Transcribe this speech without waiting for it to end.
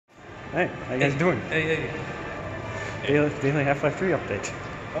Hey, how you guys doing? Hey. Daily Half-Life 3 update.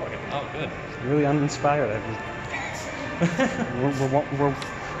 Oh, good. Really uninspired.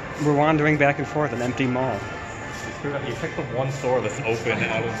 We're wandering back and forth an empty mall. You picked the one store that's open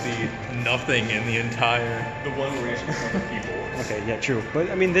out of the nothing in the entire. The one where you actually see other people. Okay, yeah, true. But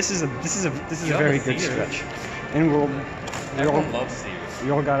I mean, this is a Yeah, very the good Sears. stretch, and Everyone loves Sears.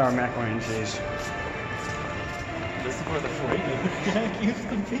 we all got our macaroni and cheese. This is where the Radio Shack used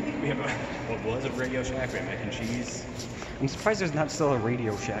to be. We have what was a Radio Shack? We have mac and cheese. I'm surprised there's not still a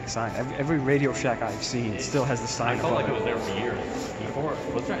Radio Shack sign. Every Radio Shack I've seen still has the sign I felt above like it was it. there for years. Before,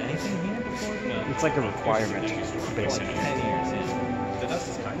 was there anything here before? No. It's like a requirement, Like basically. 10 years in. The dust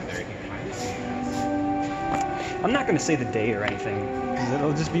is kind of there. You can kind of see it. I'm not going to say the day or anything, because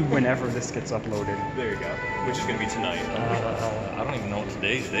it'll just be whenever this gets uploaded. There you go. Which is going to be tonight. I don't even know what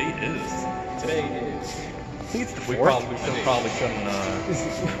today's date is. Today is. I think it's the We 4th. probably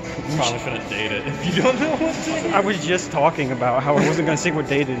shouldn't date it if you don't know what day. I was just talking about how I wasn't going to say what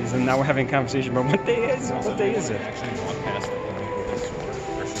date it is, and now we're having a conversation about what day is it. What day is it? Actually, walk past the this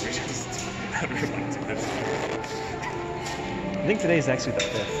store. Or should we just? How do we want to do this? I think today is actually the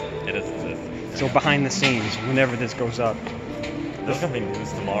 5th. It is the 5th. So behind the scenes, whenever this goes up, There's gonna be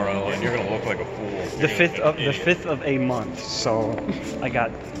news tomorrow, and you're gonna look like a fool. the 5th of a month. So I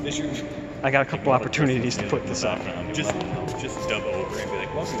got a couple opportunities to put this up. Just dub over and be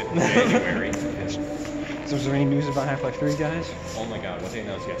like, welcome to January. So is there any news about Half-Life 3, guys? Oh my god, what they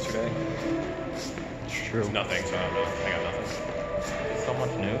announced yesterday? True. Nothing, so I don't know. I got nothing. So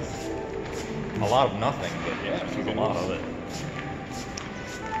much news. A lot of nothing, but yeah, there's a lot of it.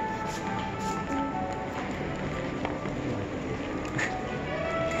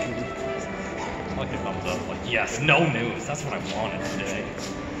 I like a thumbs up. Like, yes, no news. That's what I wanted today.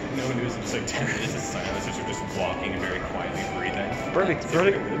 No news, I'm just like, this is silence. You're just walking and very quietly breathing.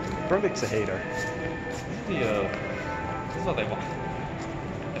 Verdict's a hater. This is what they want.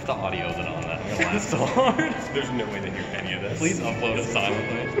 If the audio isn't on, that I'm gonna laugh so hard. There's no way to hear any of this. Please upload it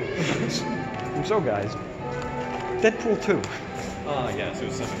silently. So guys, Deadpool 2. Yes, it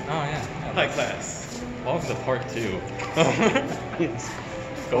was something. Oh yeah. High class. Welcome to part 2. Yes.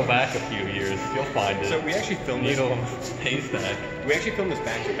 Go back a few years, you'll find it. So we actually filmed this. Needle haystack. We actually filmed this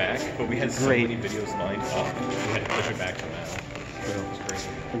back to back, but we had so Great. many videos lined up. We had to push it back to now. So it was crazy.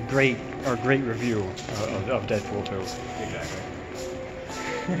 Great review of Deadpool 2. Exactly.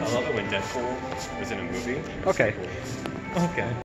 I love it when Deadpool was in a movie. Okay. Cool. Okay.